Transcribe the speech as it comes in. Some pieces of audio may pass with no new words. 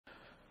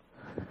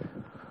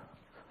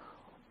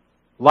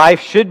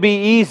Life should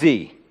be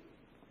easy,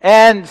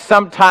 and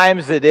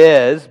sometimes it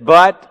is,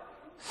 but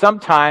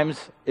sometimes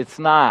it's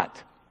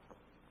not.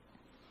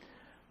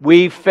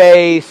 We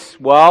face,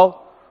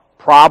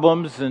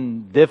 problems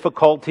and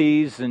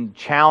difficulties and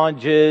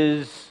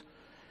challenges.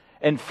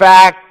 In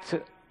fact,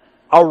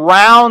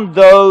 around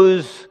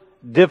those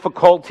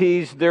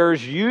difficulties,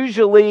 there's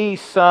usually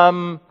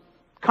some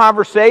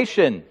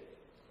conversation,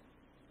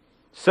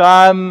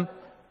 some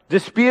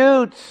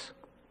disputes,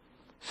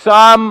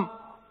 some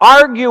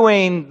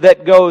arguing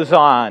that goes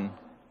on.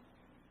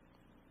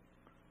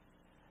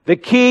 The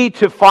key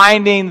to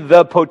finding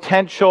the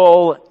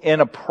potential in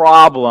a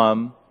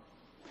problem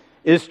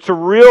is to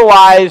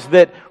realize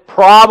that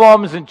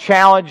problems and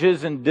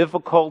challenges and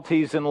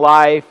difficulties in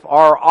life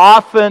are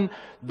often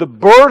the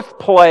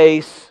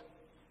birthplace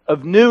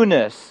of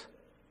newness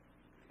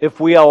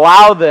if we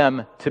allow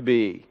them to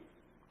be.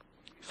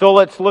 So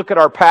let's look at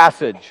our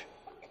passage.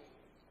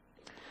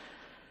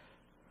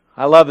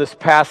 I love this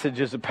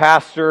passage as a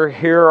pastor.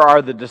 Here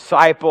are the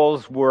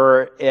disciples.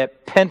 We're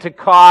at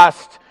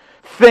Pentecost.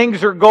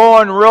 Things are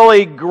going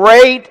really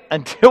great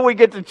until we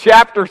get to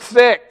chapter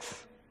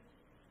 6.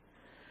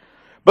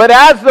 But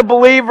as the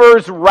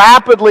believers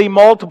rapidly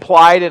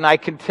multiplied, and I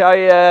can tell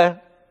you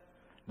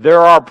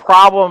there are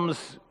problems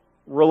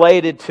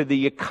related to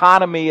the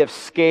economy of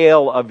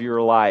scale of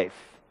your life.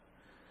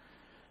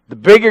 The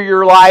bigger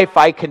your life,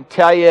 I can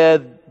tell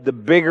you, the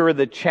bigger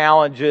the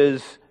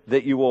challenges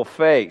that you will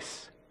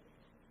face.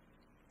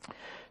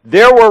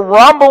 There were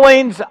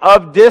rumblings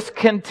of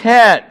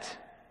discontent.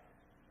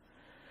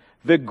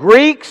 The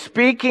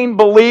Greek-speaking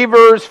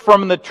believers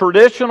from the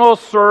traditional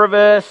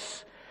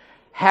service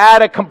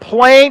had a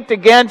complaint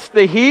against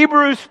the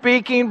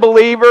Hebrew-speaking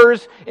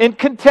believers in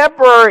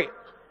contemporary.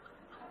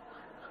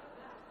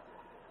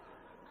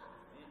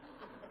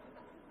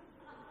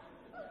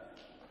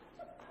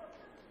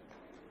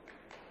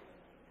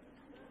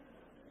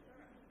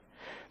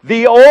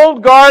 The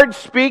old guard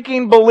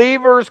speaking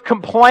believers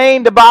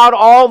complained about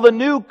all the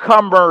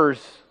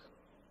newcomers.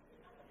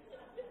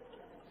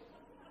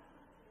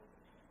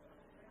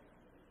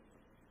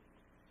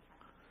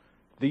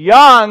 The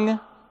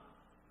young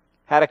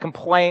had a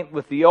complaint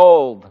with the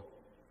old,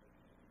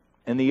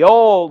 and the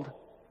old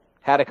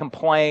had a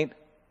complaint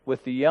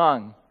with the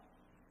young.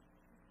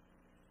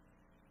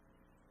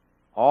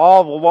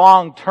 All the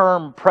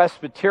long-term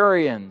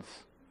Presbyterians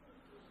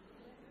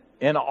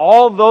and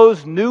all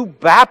those new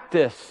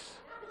Baptists.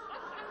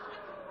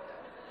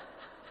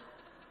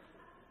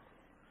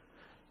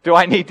 Do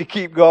I need to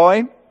keep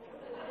going?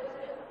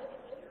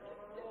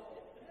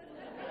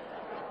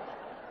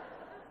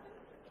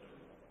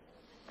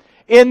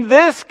 In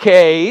this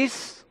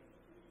case,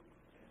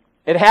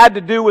 it had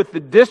to do with the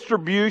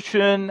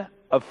distribution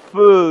of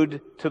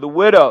food to the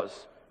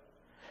widows.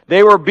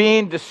 They were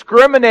being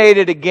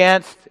discriminated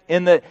against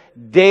in the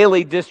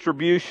daily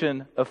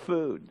distribution of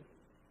food.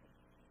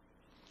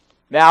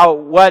 Now,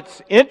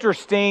 what's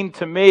interesting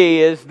to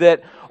me is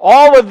that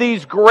all of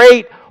these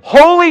great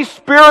Holy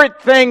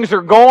Spirit things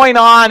are going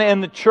on in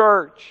the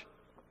church.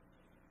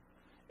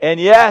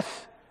 And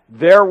yes,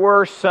 there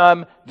were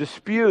some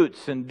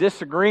disputes and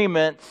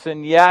disagreements,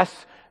 and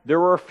yes, there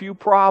were a few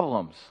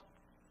problems.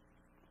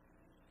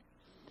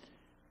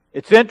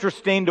 It's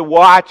interesting to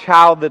watch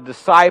how the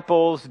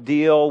disciples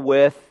deal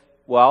with,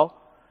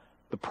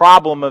 the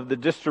problem of the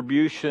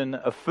distribution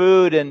of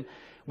food. And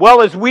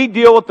as we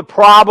deal with the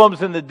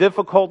problems and the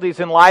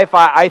difficulties in life,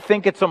 I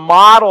think it's a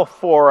model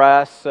for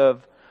us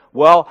of,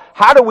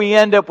 how do we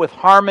end up with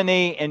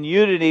harmony and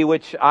unity,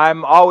 which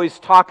I'm always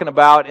talking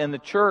about in the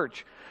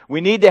church. We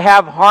need to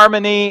have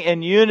harmony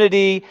and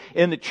unity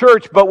in the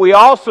church, but we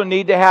also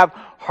need to have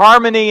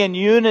harmony and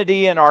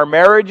unity in our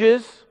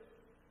marriages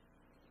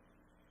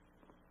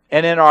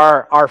and in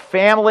our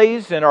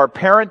families, in our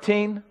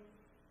parenting,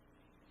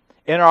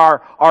 in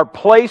our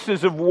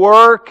places of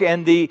work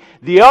and the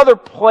other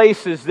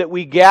places that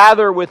we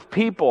gather with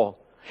people.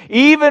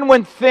 Even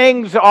when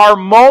things are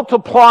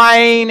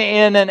multiplying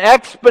in an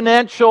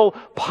exponential,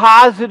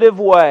 positive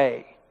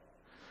way,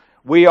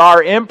 we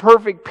are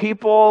imperfect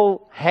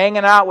people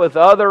hanging out with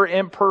other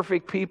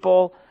imperfect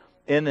people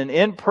in an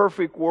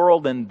imperfect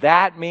world, and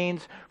that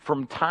means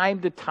from time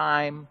to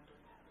time,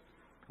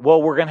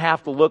 we're going to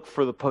have to look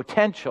for the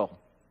potential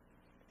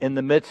in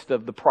the midst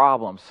of the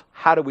problems.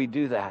 How do we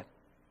do that?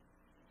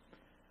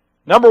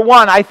 Number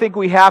one, I think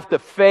we have to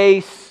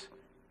face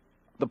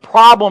the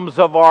problems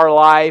of our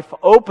life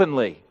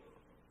openly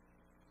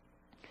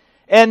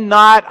and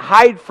not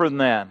hide from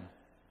them.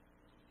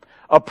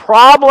 A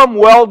problem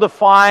well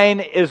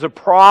defined is a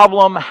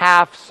problem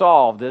half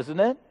solved, isn't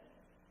it?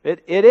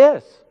 It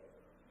is.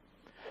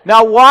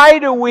 Now, why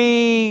do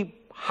we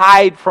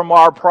hide from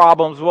our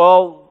problems?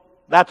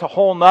 That's a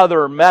whole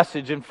nother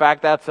message. In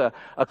fact, that's a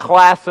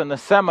class and a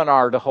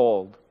seminar to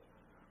hold.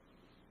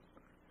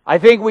 I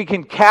think we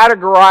can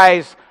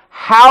categorize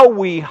how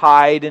we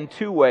hide in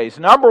two ways.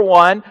 Number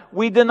one,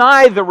 we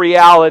deny the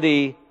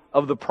reality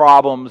of the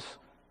problems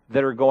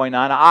that are going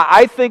on.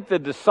 I think the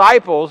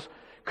disciples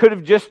could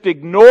have just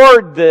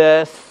ignored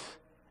this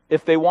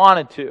if they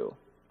wanted to.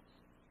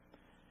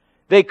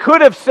 They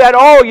could have said,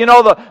 oh,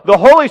 the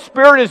Holy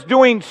Spirit is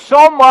doing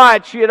so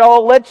much,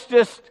 let's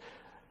just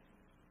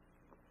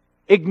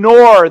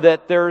ignore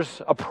that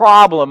there's a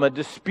problem, a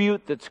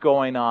dispute that's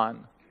going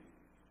on.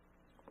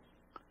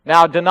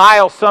 Now,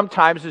 denial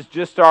sometimes is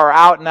just our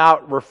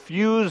out-and-out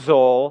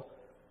refusal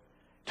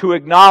to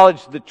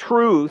acknowledge the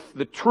truth,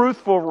 the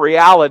truthful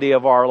reality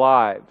of our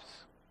lives.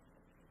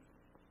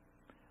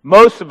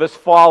 Most of us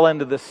fall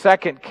into the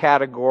second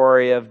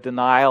category of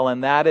denial,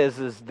 and that is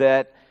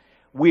that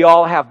we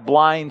all have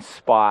blind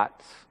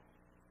spots.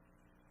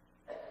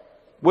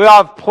 We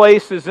all have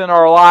places in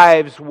our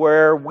lives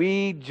where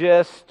we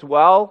just,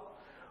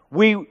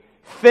 we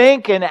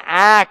think and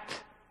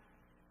act,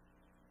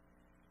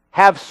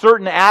 have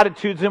certain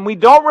attitudes, and we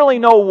don't really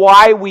know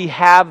why we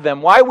have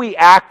them, why we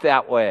act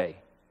that way,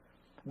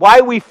 why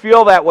we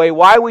feel that way,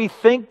 why we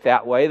think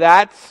that way.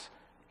 That's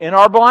in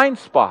our blind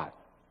spot.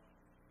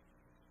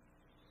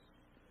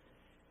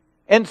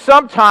 And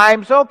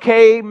sometimes,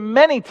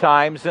 many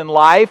times in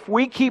life,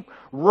 we keep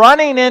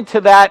running into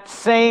that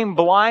same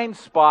blind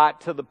spot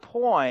to the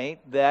point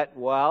that,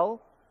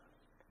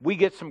 we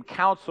get some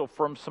counsel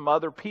from some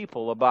other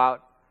people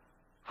about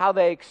how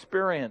they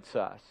experience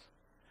us.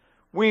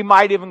 We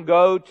might even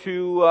go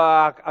to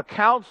a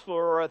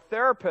counselor or a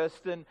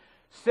therapist and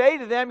say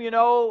to them,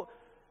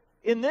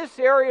 in this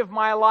area of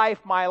my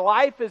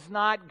life is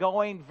not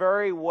going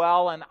very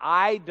well, and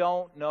I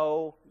don't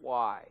know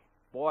why.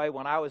 Boy,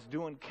 when I was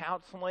doing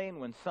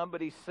counseling, when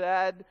somebody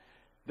said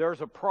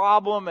there's a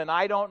problem and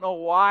I don't know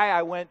why,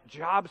 I went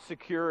job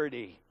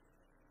security.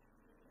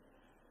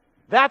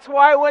 That's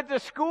why I went to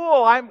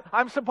school.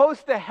 I'm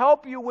supposed to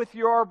help you with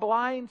your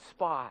blind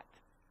spot.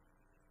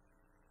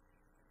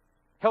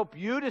 Help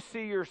you to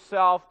see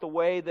yourself the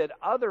way that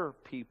other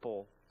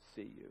people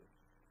see you.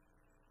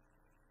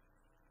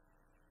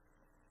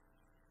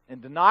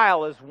 And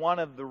denial is one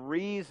of the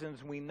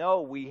reasons we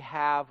know we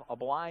have a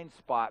blind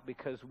spot,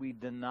 because we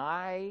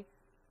deny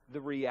the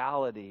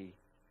reality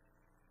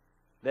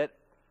that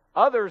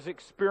others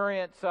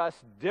experience us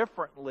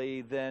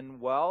differently than,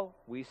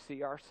 we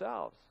see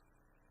ourselves.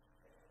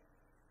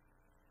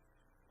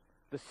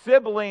 The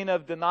sibling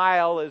of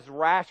denial is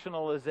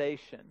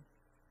rationalization.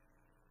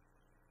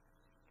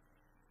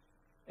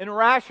 And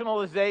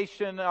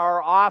rationalization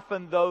are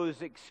often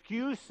those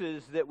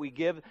excuses that we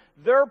give.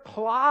 They're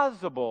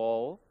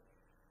plausible,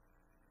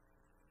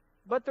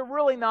 but they're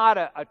really not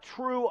a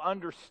true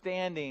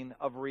understanding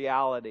of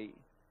reality.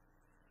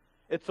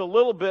 It's a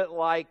little bit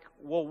like,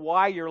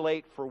 why you're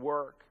late for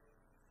work.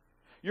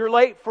 You're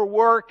late for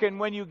work, and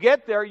when you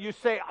get there, you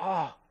say,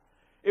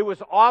 it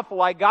was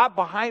awful. I got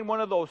behind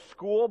one of those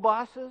school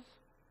buses.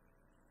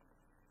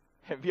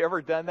 Have you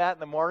ever done that in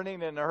the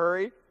morning in a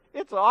hurry?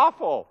 It's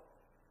awful.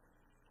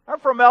 I'm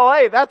from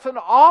LA. That's an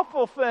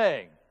awful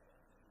thing.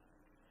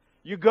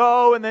 You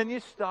go and then you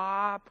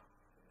stop.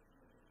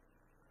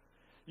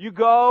 You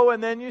go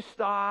and then you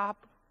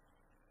stop.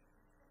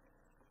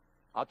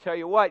 I'll tell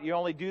you what, you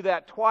only do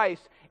that twice,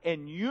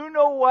 and you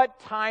know what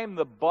time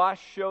the bus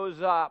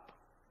shows up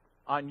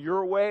on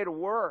your way to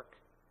work.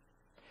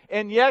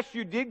 And yes,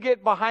 you did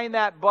get behind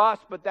that bus,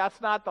 but that's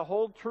not the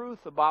whole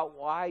truth about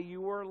why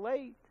you were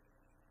late.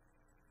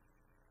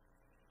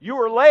 You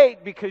were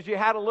late because you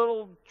had a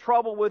little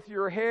trouble with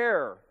your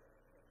hair.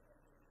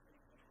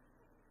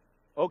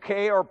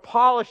 Or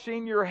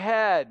polishing your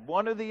head,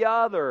 one or the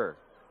other.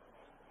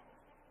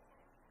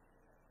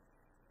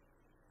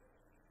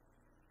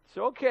 It's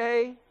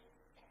okay.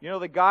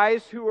 The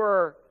guys who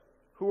are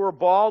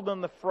bald in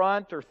the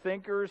front are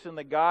thinkers, and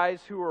the guys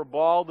who are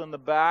bald in the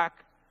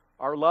back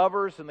are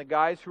lovers, and the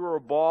guys who are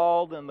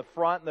bald in the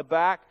front and the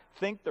back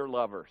think they're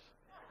lovers.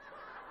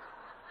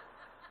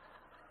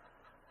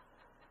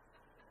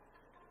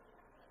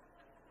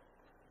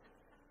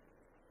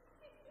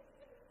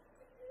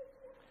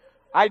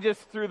 I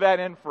just threw that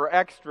in for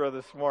extra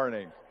this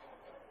morning.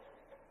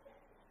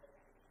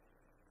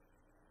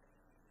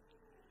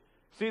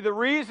 See, the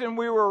reason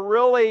we were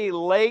really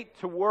late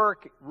to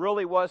work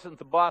really wasn't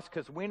the bus,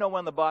 because we know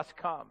when the bus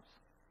comes.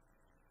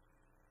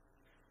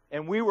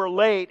 And we were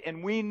late,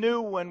 and we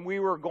knew when we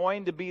were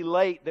going to be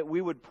late that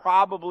we would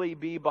probably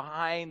be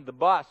behind the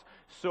bus.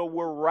 So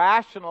we're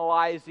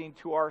rationalizing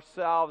to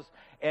ourselves,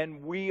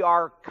 and we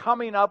are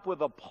coming up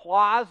with a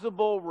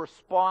plausible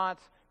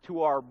response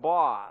to our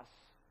boss.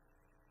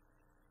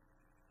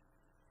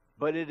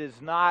 But it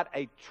is not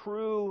a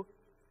true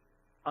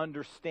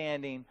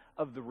understanding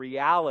of the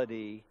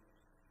reality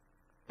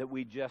that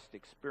we just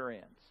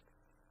experienced.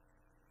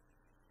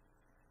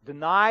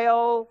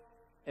 Denial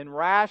and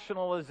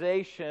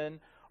rationalization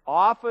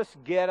often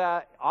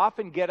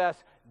get us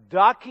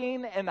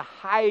ducking and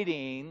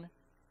hiding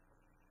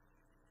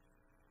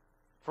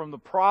from the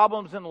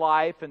problems in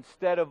life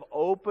instead of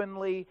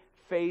openly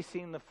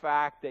facing the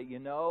fact that,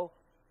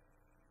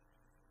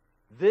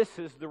 this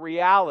is the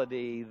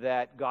reality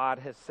that God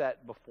has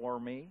set before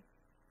me.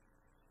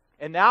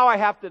 And now I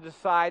have to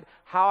decide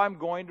how I'm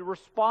going to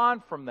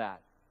respond from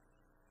that.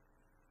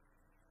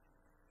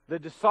 The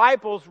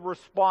disciples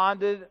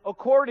responded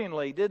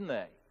accordingly, didn't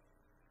they?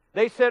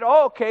 They said,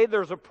 oh, okay,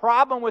 there's a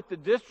problem with the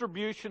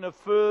distribution of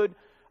food.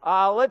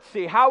 Let's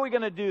see, how are we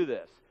going to do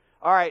this?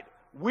 All right,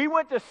 we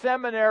went to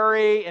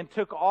seminary and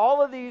took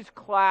all of these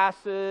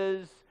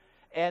classes,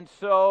 and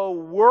so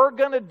we're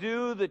going to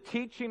do the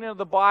teaching of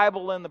the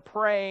Bible and the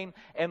praying,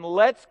 and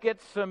let's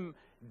get some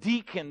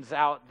deacons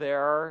out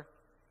there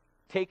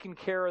taking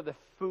care of the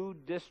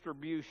food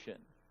distribution.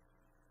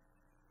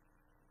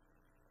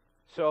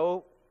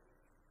 So,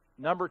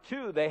 number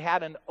 2, they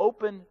had an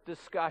open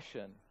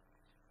discussion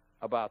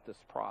about this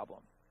problem.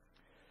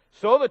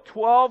 So the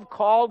 12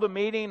 called a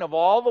meeting of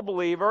all the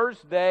believers.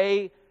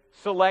 They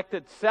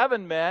selected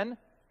 7 men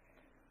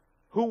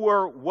who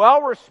were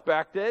well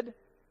respected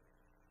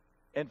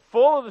and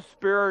full of the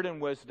Spirit and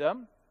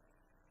wisdom.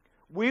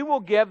 We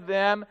will give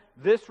them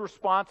this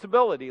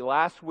responsibility.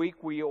 Last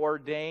week we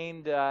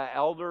ordained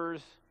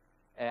elders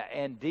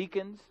and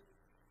deacons.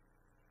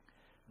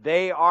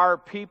 They are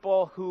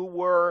people who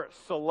were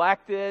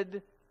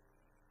selected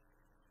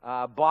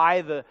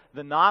by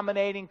the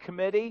nominating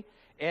committee.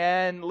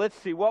 And let's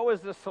see, what was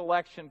the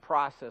selection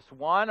process?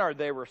 1, are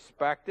they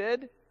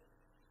respected?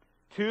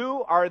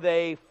 2, are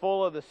they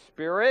full of the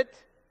Spirit?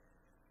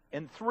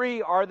 And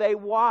 3, are they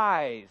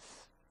wise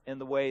in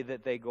the way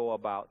that they go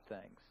about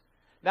things?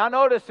 Now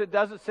notice it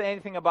doesn't say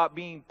anything about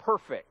being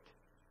perfect.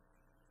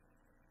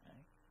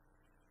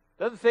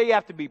 It doesn't say you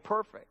have to be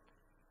perfect.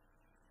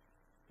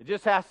 It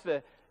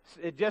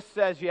just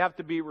says you have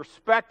to be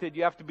respected,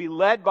 you have to be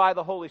led by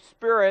the Holy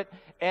Spirit,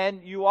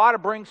 and you ought to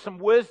bring some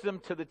wisdom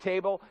to the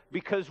table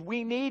because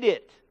we need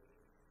it.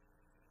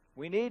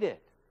 We need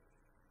it.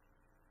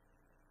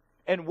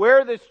 And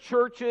where this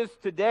church is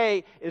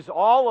today is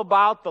all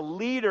about the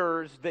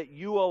leaders that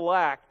you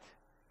elect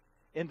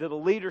into the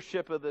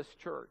leadership of this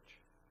church.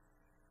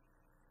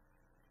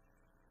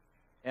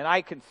 And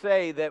I can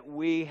say that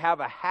we have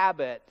a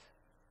habit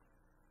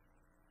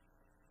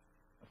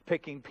of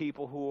picking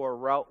people who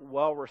are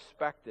well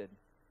respected,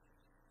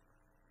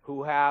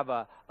 who have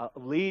a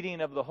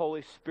leading of the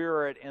Holy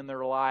Spirit in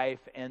their life,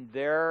 and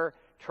they're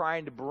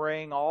trying to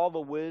bring all the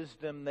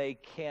wisdom they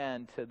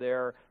can to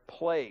their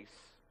place,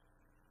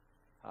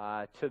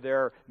 to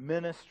their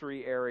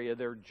ministry area,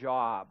 their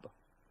job.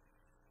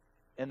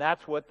 And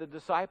that's what the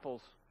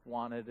disciples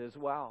wanted as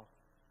well.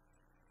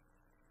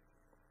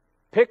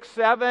 Pick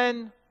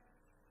 7.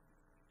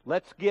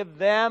 Let's give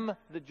them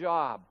the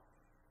job.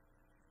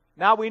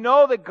 Now we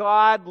know that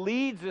God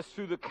leads us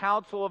through the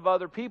counsel of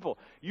other people.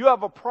 You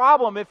have a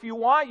problem. If you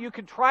want, you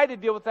can try to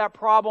deal with that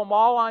problem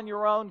all on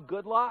your own.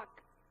 Good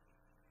luck.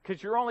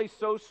 Because you're only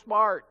so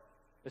smart,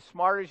 as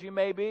smart as you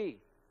may be.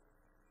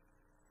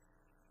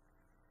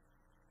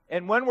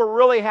 And when we're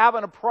really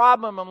having a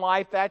problem in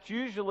life, that's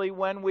usually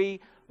when we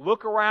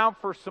look around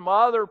for some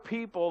other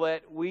people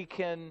that we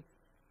can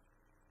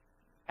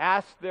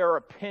ask their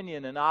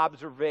opinion and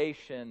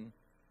observation,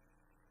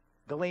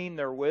 glean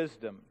their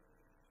wisdom.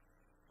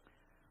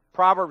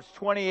 Proverbs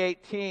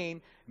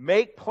 20:18,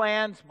 make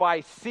plans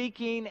by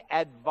seeking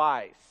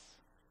advice.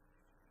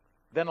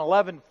 Then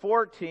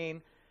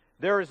 11:14,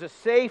 there is a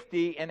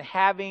safety in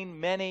having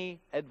many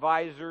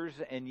advisors,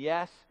 and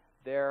yes,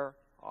 there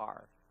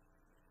are.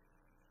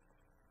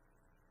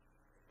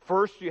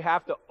 First, you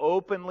have to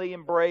openly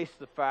embrace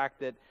the fact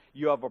that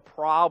you have a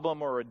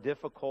problem or a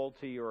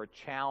difficulty or a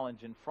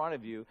challenge in front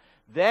of you.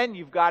 Then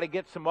you've got to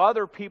get some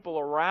other people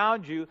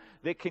around you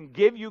that can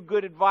give you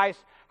good advice.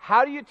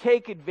 How do you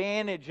take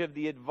advantage of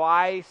the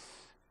advice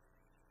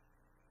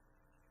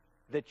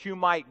that you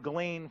might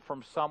glean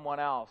from someone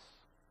else?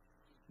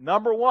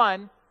 Number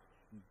 1,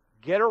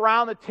 get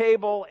around the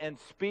table and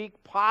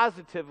speak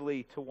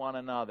positively to one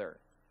another.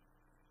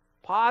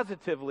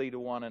 Positively to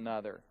one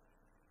another.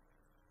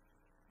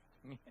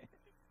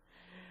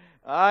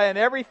 And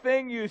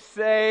everything you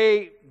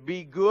say,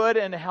 be good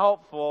and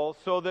helpful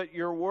so that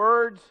your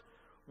words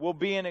will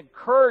be an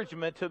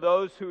encouragement to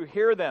those who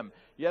hear them.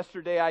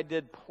 Yesterday I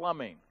did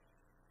plumbing.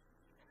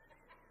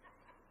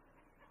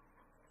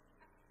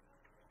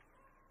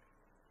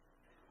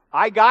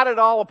 I got it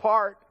all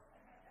apart.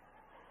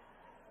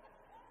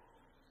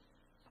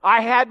 I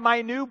had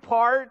my new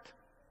part.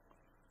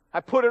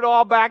 I put it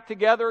all back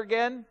together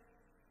again.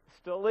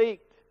 Still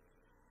leaked.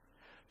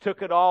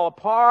 Took it all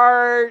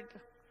apart.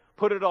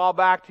 Put it all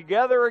back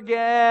together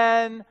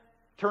again.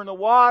 Turned the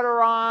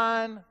water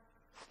on.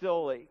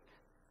 Still leaked.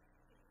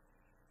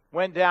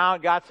 Went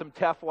down, got some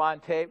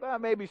Teflon tape. Well,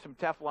 maybe some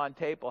Teflon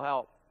tape will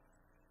help.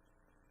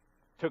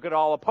 Took it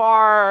all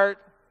apart.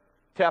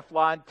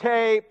 Teflon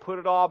tape. Put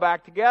it all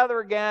back together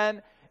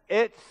again.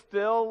 It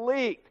still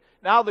leaked.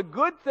 Now, the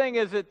good thing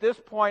is at this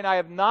point, I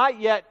have not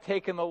yet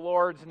taken the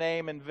Lord's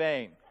name in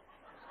vain.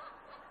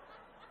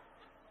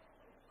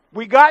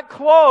 We got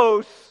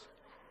close,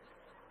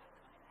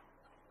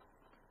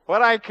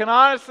 but I can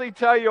honestly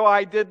tell you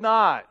I did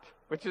not,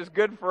 which is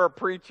good for a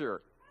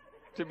preacher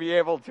to be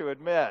able to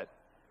admit.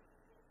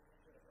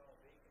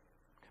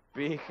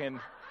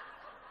 Beacon.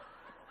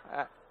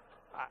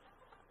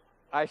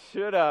 I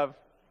should have.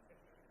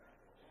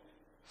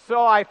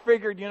 So I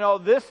figured,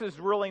 this is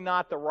really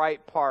not the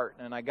right part.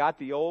 And I got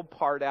the old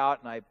part out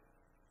and I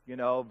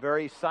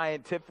very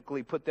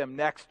scientifically put them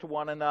next to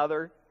one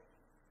another.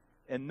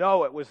 And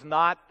no, it was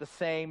not the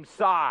same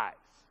size.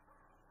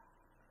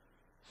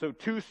 So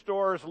 2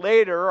 stores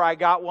later, I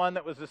got one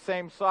that was the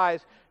same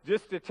size,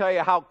 just to tell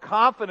you how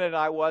confident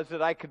I was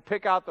that I could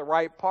pick out the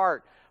right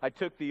part. I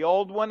took the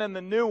old one and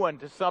the new one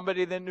to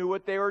somebody that knew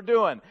what they were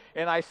doing.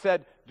 And I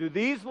said, "Do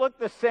these look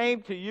the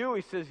same to you?"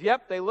 He says,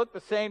 "Yep, they look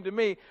the same to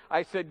me."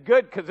 I said,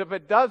 "Good, because if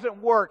it doesn't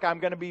work, I'm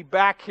going to be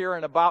back here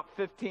in about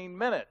 15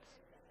 minutes.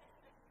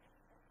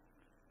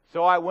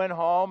 So I went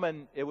home,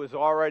 and it was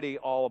already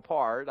all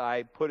apart.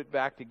 I put it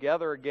back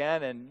together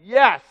again, and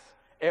yes,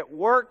 it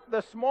worked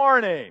this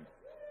morning.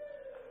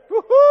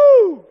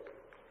 Woohoo!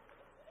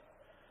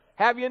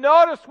 Have you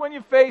noticed when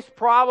you face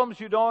problems,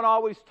 you don't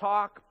always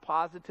talk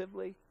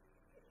positively?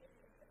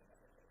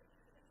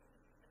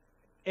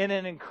 In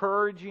an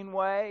encouraging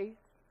way?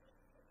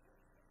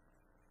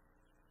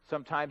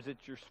 Sometimes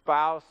it's your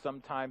spouse,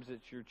 sometimes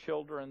it's your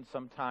children,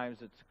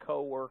 sometimes it's a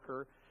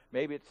coworker.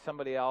 Maybe it's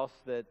somebody else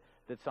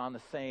that's on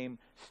the same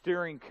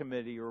steering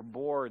committee or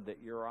board that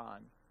you're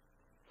on.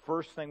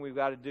 First thing we've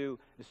got to do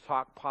is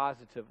talk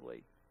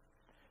positively.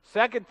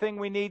 Second thing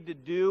we need to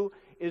do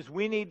is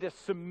we need to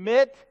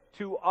submit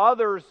to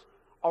others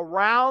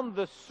around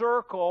the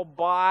circle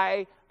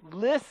by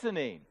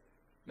listening.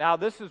 Now,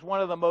 this is one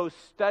of the most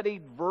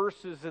studied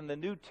verses in the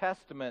New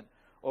Testament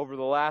over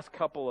the last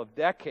couple of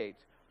decades.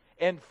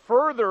 And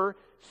further,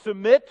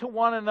 submit to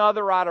one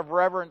another out of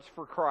reverence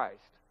for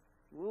Christ.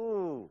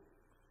 Ooh.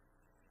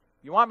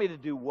 You want me to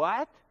do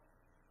what?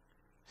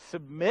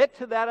 Submit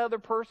to that other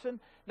person?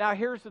 Now,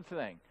 here's the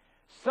thing.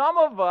 Some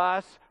of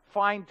us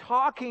find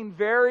talking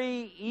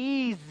very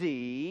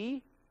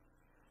easy,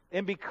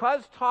 and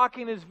because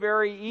talking is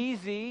very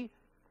easy,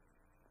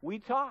 we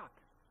talk.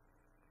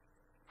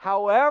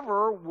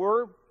 However,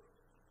 we're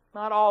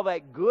not all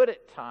that good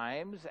at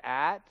times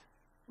at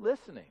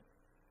listening.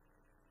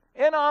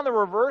 And on the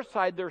reverse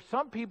side, there's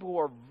some people who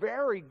are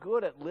very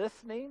good at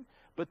listening,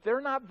 but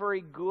they're not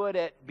very good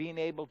at being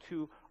able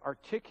to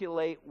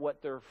articulate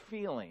what they're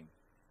feeling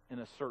in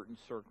a certain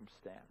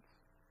circumstance.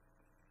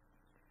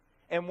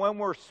 And when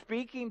we're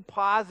speaking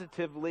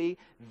positively,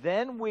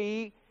 then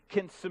we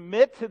can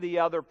submit to the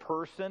other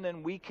person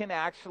and we can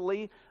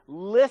actually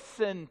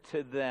listen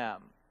to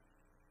them.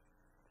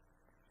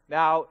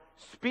 Now,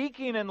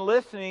 speaking and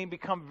listening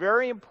become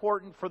very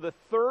important for the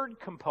third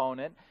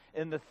component.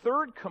 And the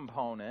third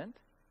component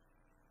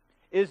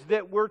is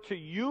that we're to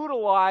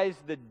utilize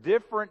the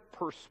different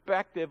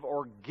perspective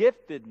or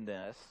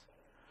giftedness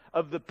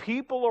of the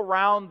people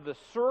around the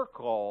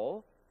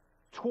circle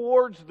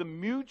towards the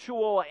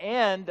mutual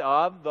end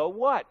of the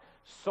what?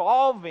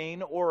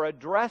 Solving or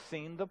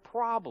addressing the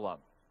problem.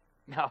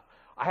 Now,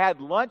 I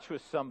had lunch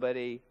with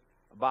somebody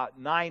about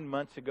 9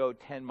 months ago,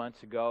 10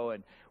 months ago,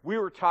 and we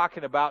were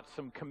talking about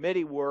some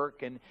committee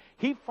work, and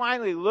he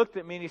finally looked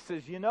at me and he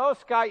says, "You know,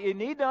 Scott, you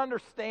need to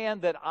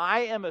understand that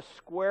I am a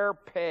square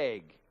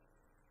peg."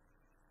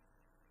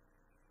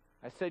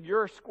 I said,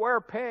 "You're a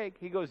square peg?"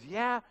 He goes,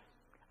 "Yeah,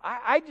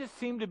 I just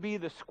seem to be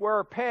the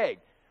square peg,"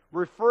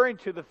 referring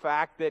to the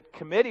fact that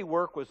committee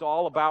work was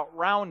all about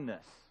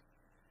roundness.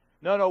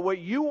 No, what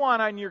you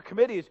want on your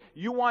committee is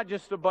you want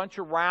just a bunch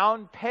of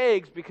round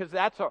pegs because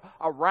that's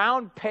a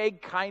round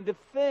peg kind of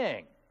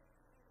thing.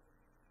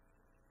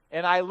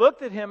 And I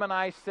looked at him and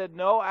I said,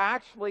 "No,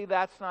 actually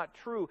that's not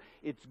true.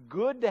 It's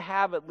good to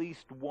have at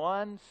least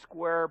one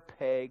square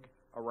peg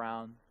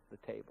around the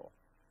table."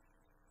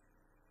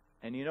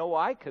 And you know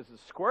why? Because the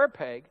square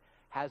peg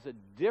has a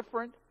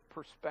different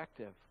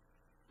perspective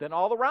than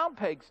all the round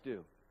pegs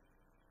do.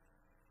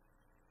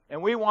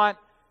 And we want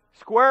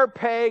square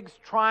pegs,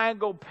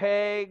 triangle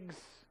pegs,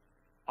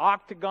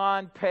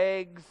 octagon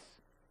pegs,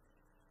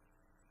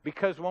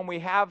 because when we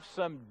have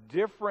some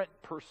different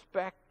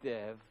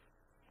perspective,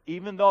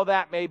 even though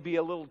that may be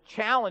a little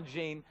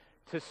challenging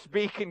to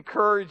speak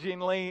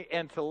encouragingly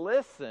and to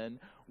listen,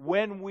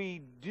 when we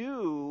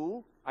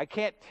do, I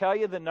can't tell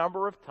you the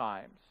number of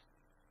times,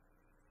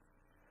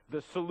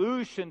 the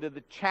solution to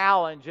the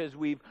challenge as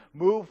we've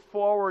moved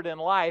forward in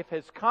life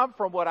has come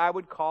from what I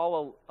would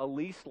call a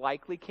least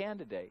likely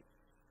candidate.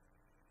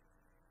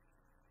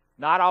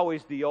 Not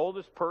always the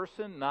oldest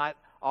person, not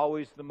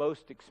always the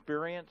most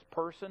experienced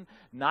person,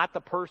 not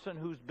the person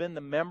who's been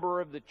the member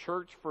of the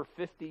church for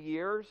 50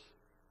 years.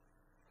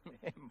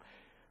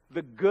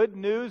 The good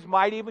news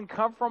might even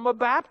come from a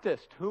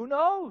Baptist. Who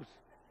knows?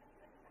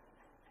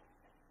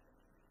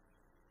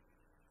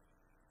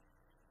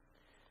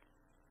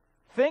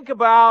 Think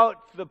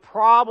about the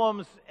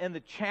problems and the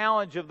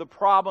challenge of the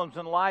problems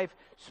in life.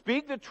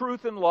 Speak the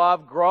truth in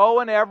love. Grow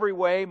in every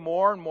way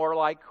more and more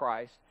like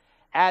Christ.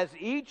 As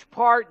each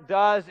part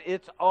does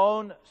its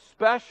own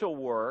special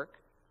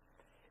work,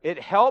 it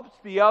helps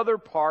the other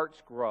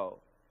parts grow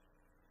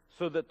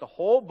so that the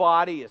whole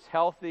body is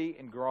healthy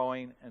and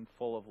growing and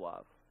full of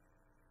love.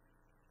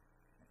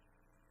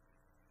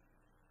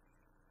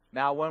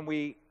 Now, when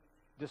we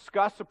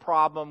discuss a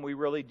problem, we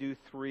really do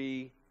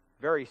three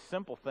very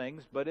simple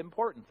things, but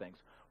important things.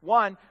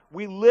 One,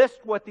 we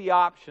list what the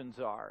options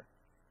are.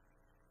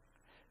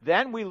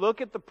 Then we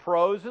look at the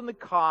pros and the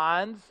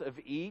cons of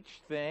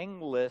each thing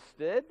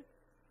listed,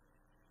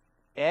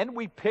 and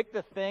we pick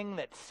the thing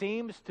that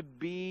seems to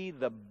be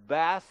the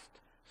best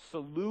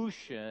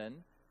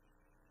solution,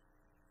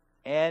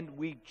 and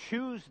we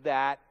choose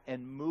that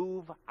and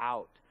move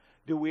out.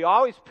 Do we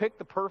always pick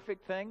the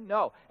perfect thing?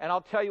 No. And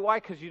I'll tell you why,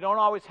 because you don't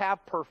always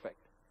have perfect.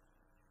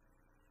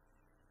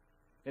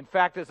 In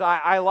fact, as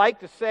I like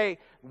to say,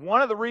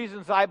 one of the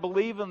reasons I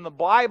believe in the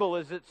Bible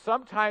is that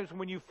sometimes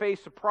when you face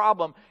a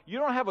problem, you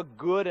don't have a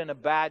good and a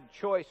bad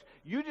choice.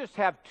 You just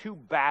have two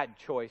bad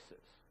choices.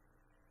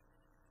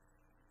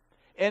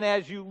 And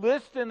as you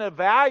list and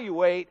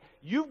evaluate,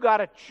 you've got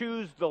to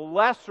choose the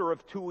lesser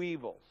of two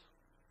evils.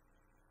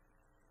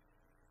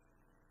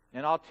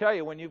 And I'll tell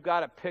you, when you've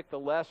got to pick the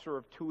lesser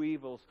of two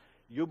evils,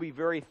 you'll be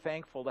very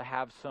thankful to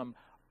have some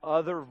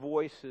other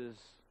voices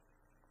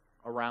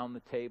around the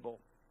table.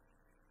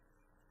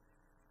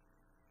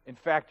 In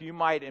fact, you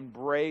might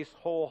embrace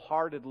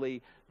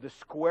wholeheartedly the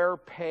square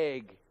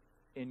peg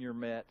in your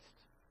midst,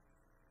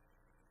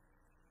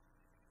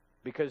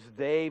 because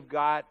they've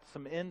got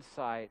some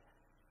insight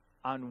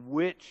on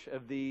which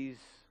of these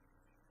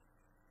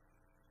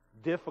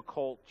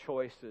difficult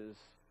choices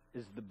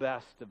is the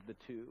best of the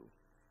two.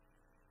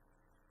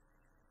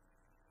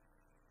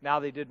 Now,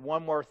 they did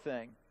one more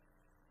thing.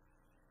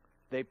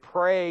 They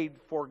prayed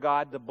for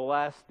God to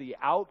bless the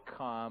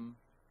outcome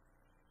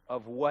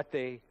of what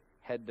they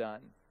had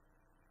done.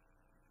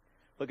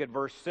 Look at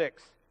verse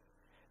 6.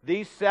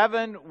 These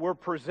 7 were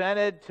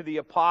presented to the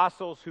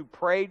apostles, who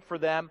prayed for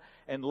them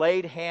and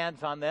laid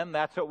hands on them.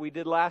 That's what we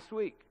did last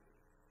week.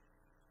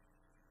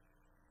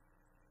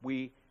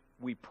 We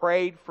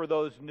prayed for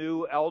those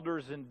new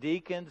elders and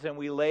deacons, and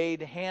we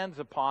laid hands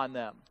upon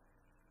them.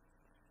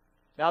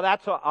 Now,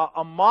 that's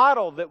a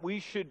model that we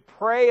should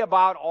pray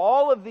about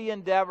all of the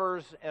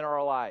endeavors in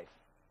our life.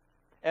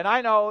 And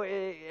I know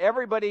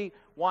everybody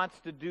wants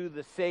to do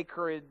the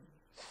sacred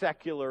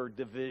secular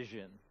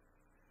division.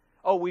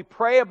 Oh, we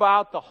pray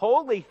about the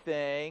holy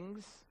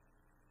things,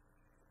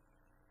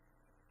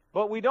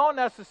 but we don't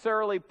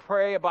necessarily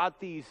pray about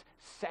these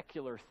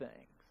secular things.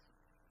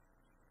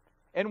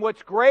 And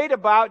what's great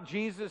about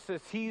Jesus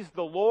is He's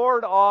the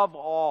Lord of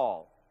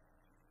all.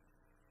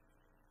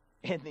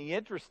 And the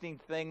interesting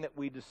thing that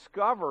we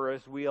discover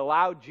as we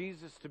allow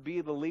Jesus to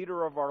be the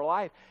leader of our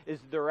life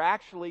is there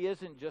actually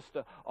isn't just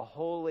a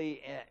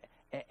holy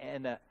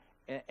and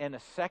a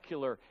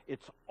secular.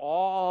 It's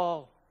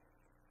all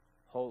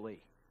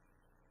holy.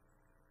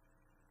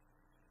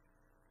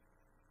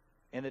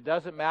 And it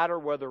doesn't matter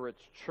whether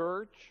it's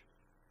church.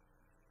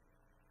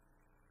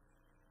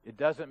 It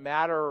doesn't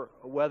matter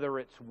whether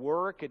it's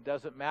work. It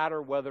doesn't matter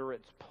whether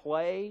it's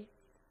play.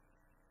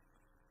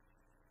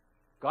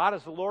 God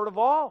is the Lord of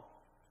all.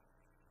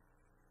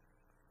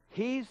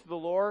 He's the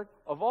Lord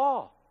of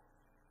all.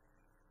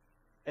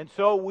 And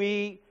so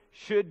we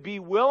should be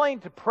willing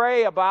to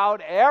pray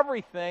about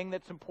everything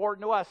that's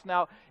important to us.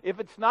 Now,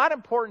 if it's not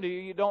important to you,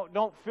 you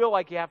don't feel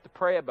like you have to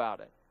pray about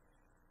it.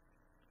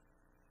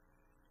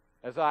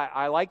 As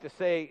I like to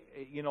say,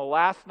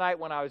 last night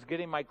when I was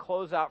getting my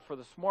clothes out for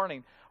this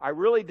morning, I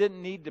really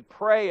didn't need to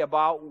pray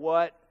about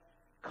what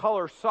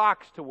color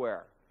socks to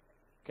wear.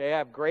 Okay, I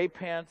have gray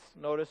pants.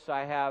 Notice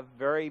I have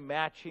very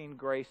matching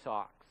gray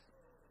socks.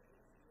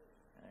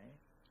 Okay.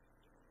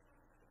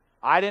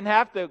 I didn't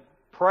have to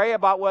pray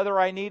about whether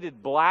I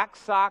needed black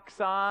socks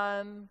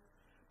on,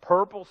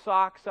 purple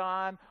socks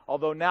on,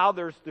 although now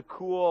there's the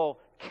cool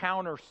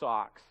counter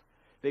socks.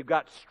 They've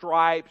got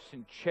stripes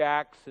and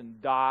checks and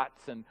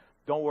dots, and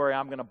don't worry,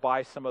 I'm going to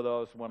buy some of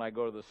those when I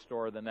go to the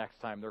store the next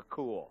time. They're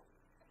cool.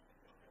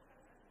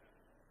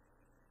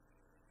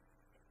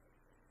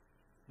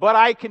 But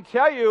I can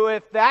tell you,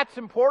 if that's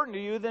important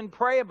to you, then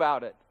pray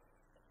about it.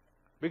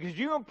 Because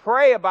you can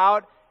pray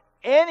about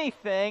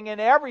anything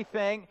and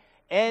everything,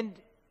 and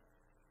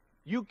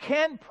you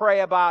can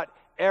pray about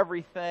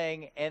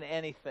everything and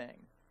anything.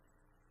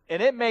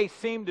 And it may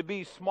seem to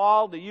be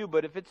small to you,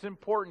 but if it's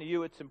important to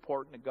you, it's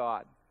important to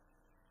God.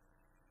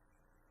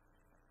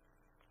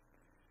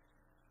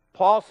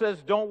 Paul says,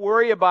 don't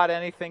worry about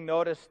anything.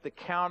 Notice the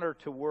counter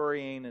to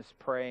worrying is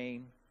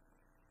praying.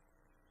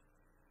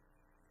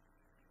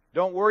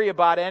 Don't worry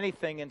about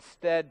anything.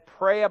 Instead,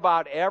 pray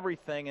about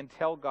everything and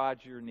tell God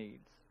your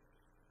needs.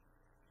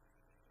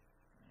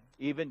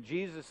 Even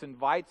Jesus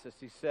invites us.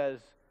 He says,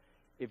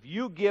 if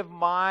you give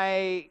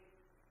my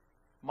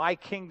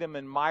kingdom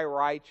and my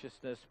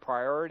righteousness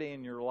priority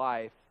in your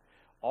life,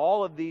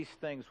 all of these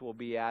things will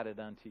be added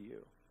unto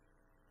you.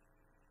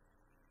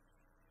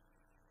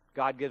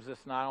 God gives us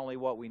not only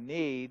what we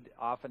need,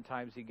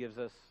 oftentimes He gives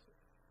us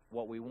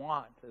what we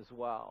want as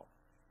well.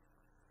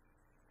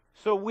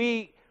 So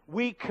we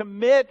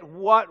commit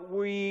what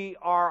we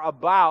are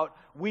about.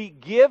 We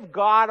give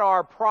God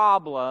our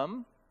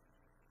problem.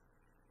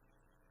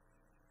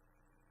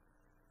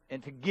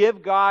 And to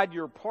give God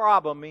your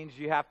problem means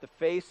you have to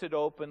face it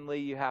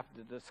openly, you have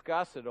to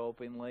discuss it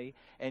openly,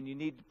 and you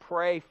need to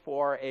pray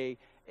for a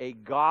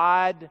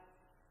God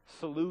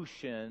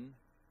solution,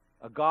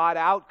 a God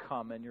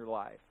outcome in your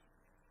life.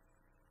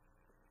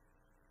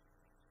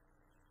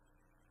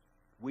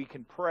 we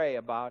can pray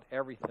about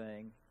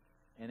everything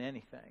and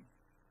anything.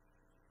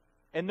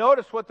 And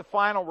notice what the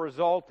final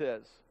result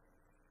is.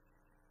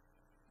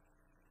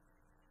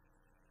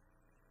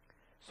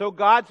 So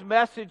God's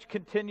message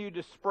continued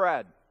to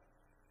spread.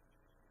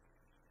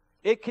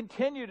 It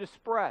continued to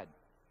spread.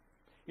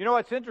 You know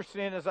what's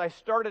interesting is I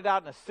started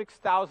out in a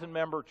 6,000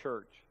 member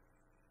church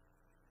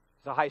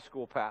as a high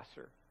school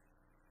pastor.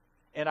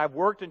 And I've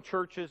worked in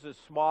churches as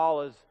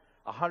small as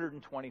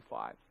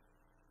 125.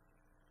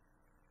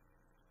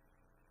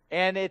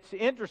 And it's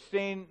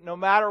interesting, no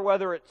matter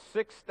whether it's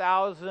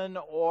 6,000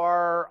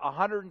 or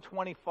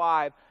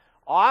 125,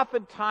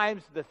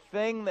 oftentimes the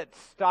thing that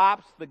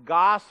stops the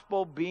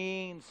gospel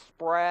being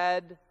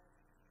spread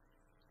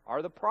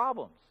are the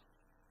problems,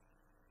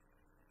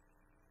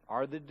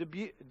 are the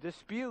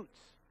disputes,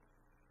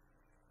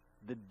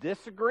 the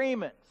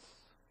disagreements,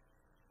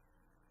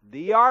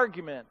 the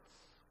arguments.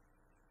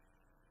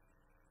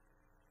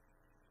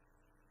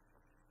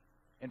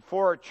 And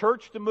for a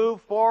church to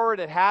move forward,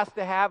 it has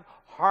to have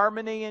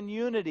harmony and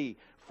unity.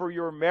 For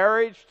your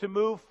marriage to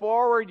move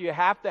forward, you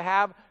have to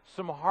have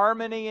some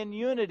harmony and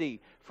unity.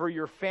 For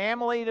your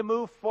family to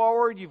move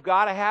forward, you've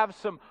got to have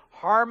some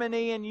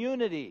harmony and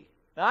unity.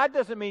 Now, that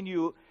doesn't mean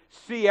you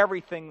see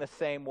everything the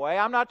same way.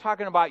 I'm not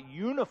talking about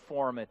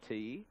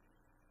uniformity.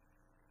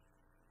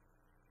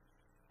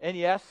 And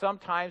yes,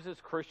 sometimes as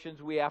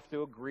Christians, we have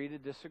to agree to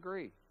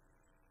disagree.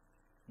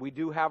 We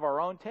do have our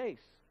own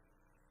tastes.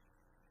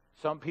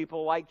 Some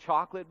people like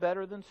chocolate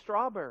better than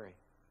strawberry.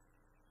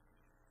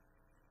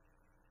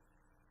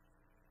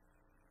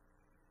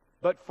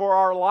 But for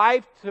our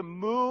life to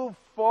move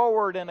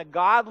forward in a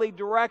godly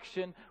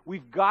direction,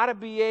 we've got to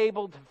be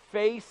able to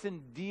face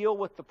and deal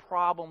with the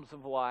problems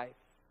of life.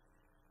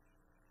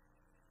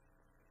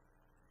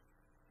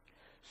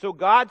 So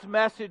God's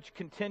message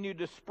continued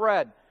to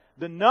spread.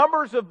 The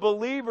numbers of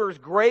believers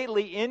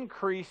greatly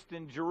increased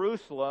in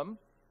Jerusalem.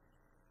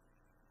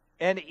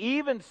 And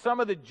even some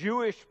of the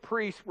Jewish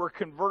priests were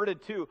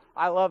converted too.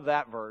 I love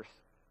that verse.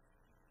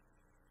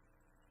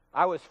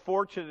 I was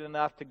fortunate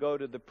enough to go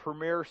to the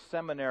premier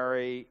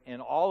seminary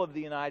in all of the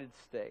United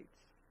States.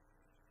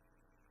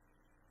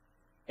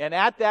 And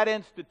at that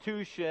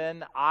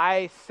institution,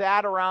 I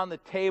sat around the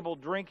table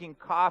drinking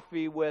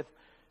coffee with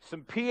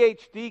some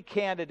PhD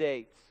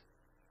candidates.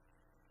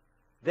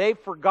 They've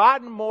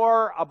forgotten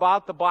more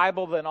about the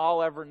Bible than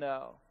I'll ever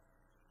know.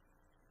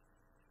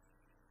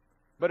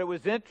 But it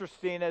was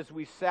interesting as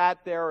we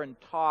sat there and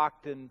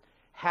talked and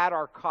had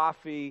our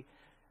coffee,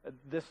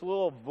 this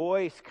little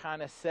voice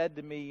kind of said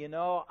to me, you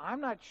know,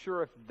 I'm not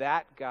sure if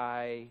that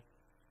guy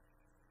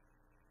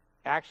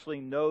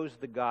actually knows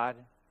the God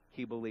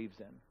he believes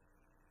in.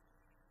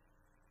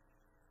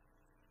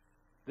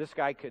 This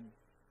guy could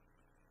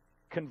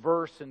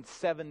converse in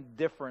 7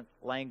 different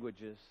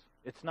languages.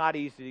 It's not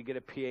easy to get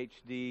a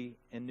PhD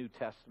in New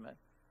Testament.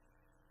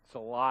 It's a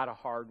lot of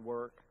hard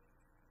work.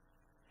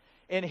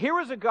 And here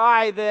was a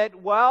guy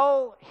that,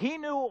 well, he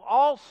knew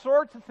all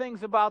sorts of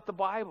things about the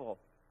Bible.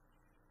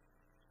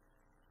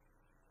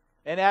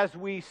 And as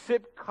we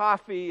sipped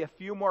coffee a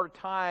few more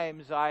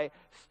times, I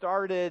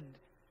started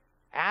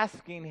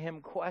asking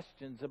him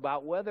questions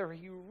about whether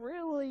he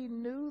really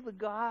knew the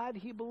God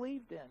he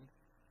believed in.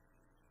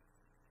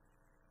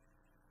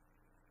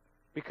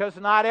 Because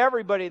not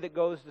everybody that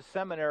goes to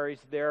seminary is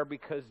there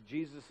because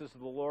Jesus is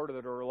the Lord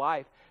of their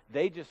life.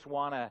 They just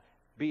want to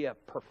be a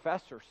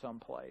professor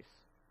someplace.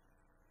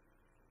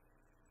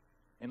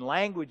 And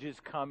languages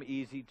come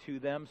easy to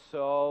them,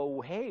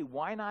 so hey,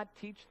 why not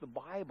teach the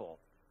Bible?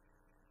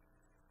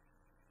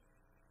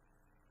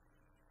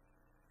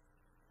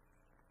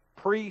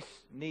 Priests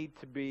need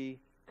to be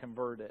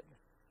converted.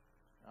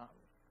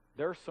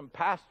 There's some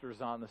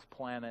pastors on this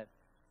planet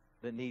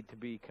that need to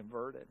be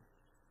converted.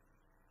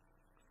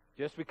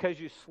 Just because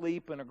you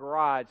sleep in a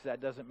garage,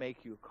 that doesn't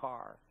make you a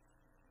car.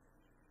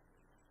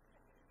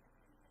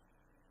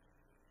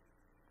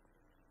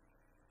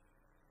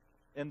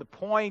 And the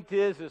point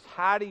is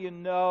how do you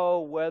know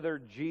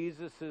whether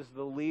Jesus is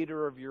the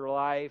leader of your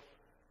life?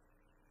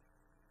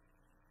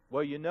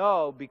 Well, you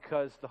know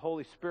because the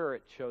Holy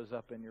Spirit shows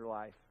up in your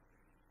life.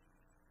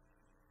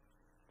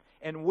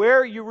 And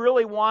where you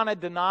really want to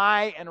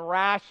deny and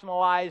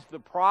rationalize the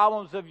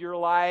problems of your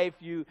life,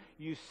 you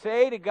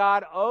say to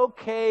God,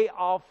 okay,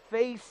 I'll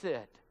face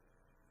it.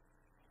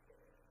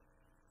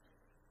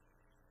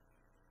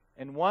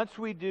 And once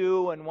we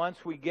do, and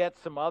once we get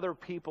some other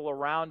people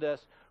around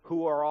us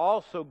who are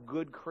also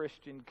good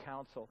Christian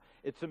counsel,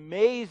 it's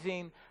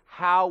amazing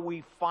how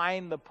we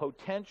find the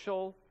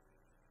potential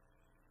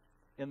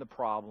in the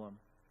problem.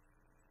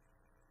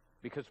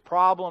 Because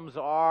problems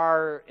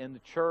are in the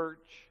church,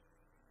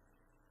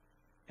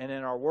 and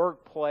in our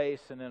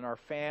workplace, and in our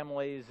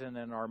families, and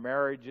in our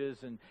marriages,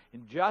 and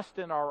just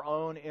in our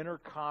own inner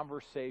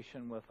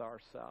conversation with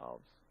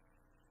ourselves.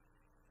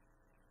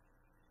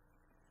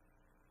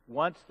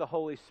 Once the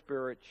Holy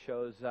Spirit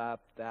shows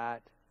up,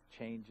 that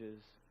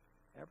changes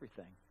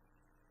everything.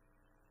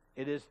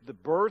 It is the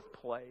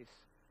birthplace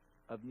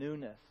of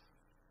newness.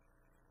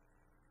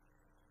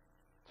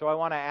 So I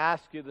want to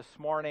ask you this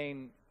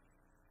morning,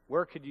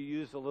 Where could you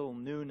use a little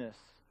newness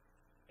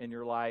in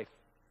your life?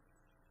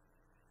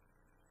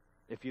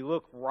 If you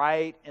look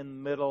right in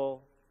the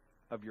middle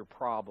of your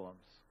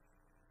problems,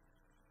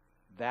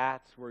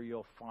 that's where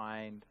you'll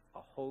find a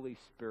Holy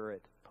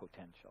Spirit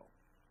potential.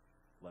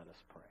 Let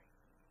us pray.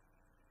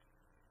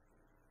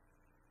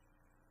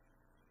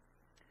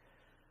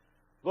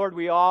 Lord,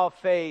 we all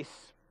face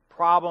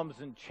problems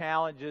and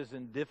challenges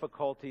and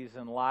difficulties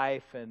in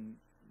life, and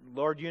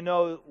Lord, you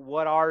know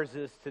what ours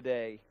is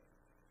today.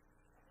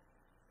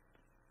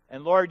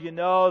 And Lord, you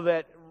know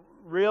that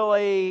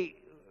really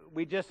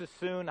we just as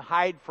soon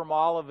hide from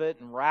all of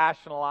it and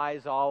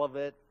rationalize all of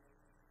it,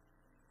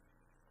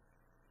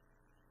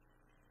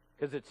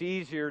 because it's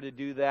easier to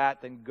do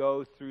that than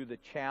go through the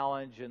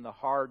challenge and the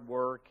hard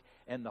work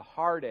and the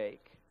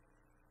heartache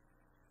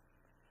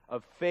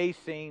of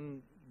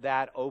facing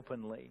that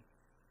openly.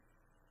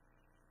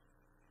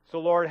 So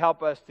Lord,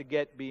 help us to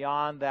get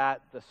beyond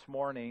that this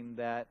morning,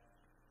 that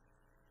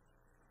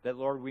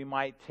Lord, we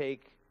might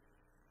take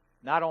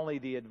not only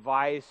the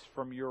advice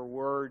from your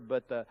word,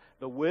 but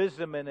the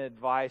wisdom and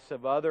advice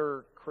of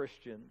other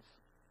Christians,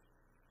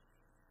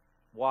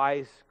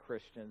 wise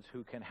Christians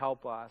who can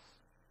help us.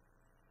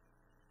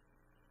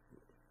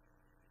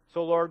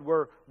 So Lord,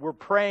 we're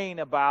praying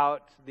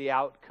about the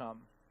outcome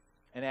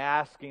and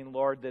asking,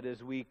 Lord, that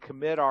as we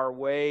commit our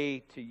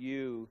way to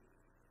you,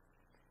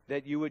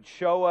 that you would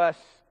show us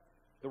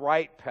the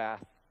right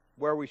path,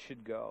 where we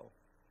should go,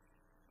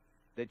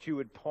 that you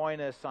would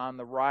point us on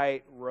the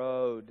right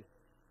road,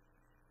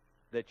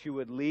 that you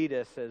would lead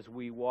us as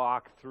we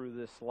walk through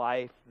this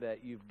life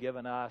that you've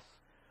given us.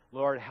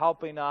 Lord,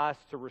 helping us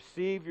to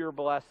receive your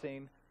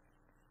blessing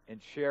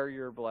and share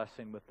your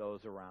blessing with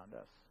those around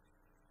us.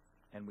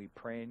 And we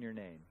pray in your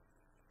name.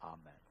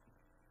 Amen.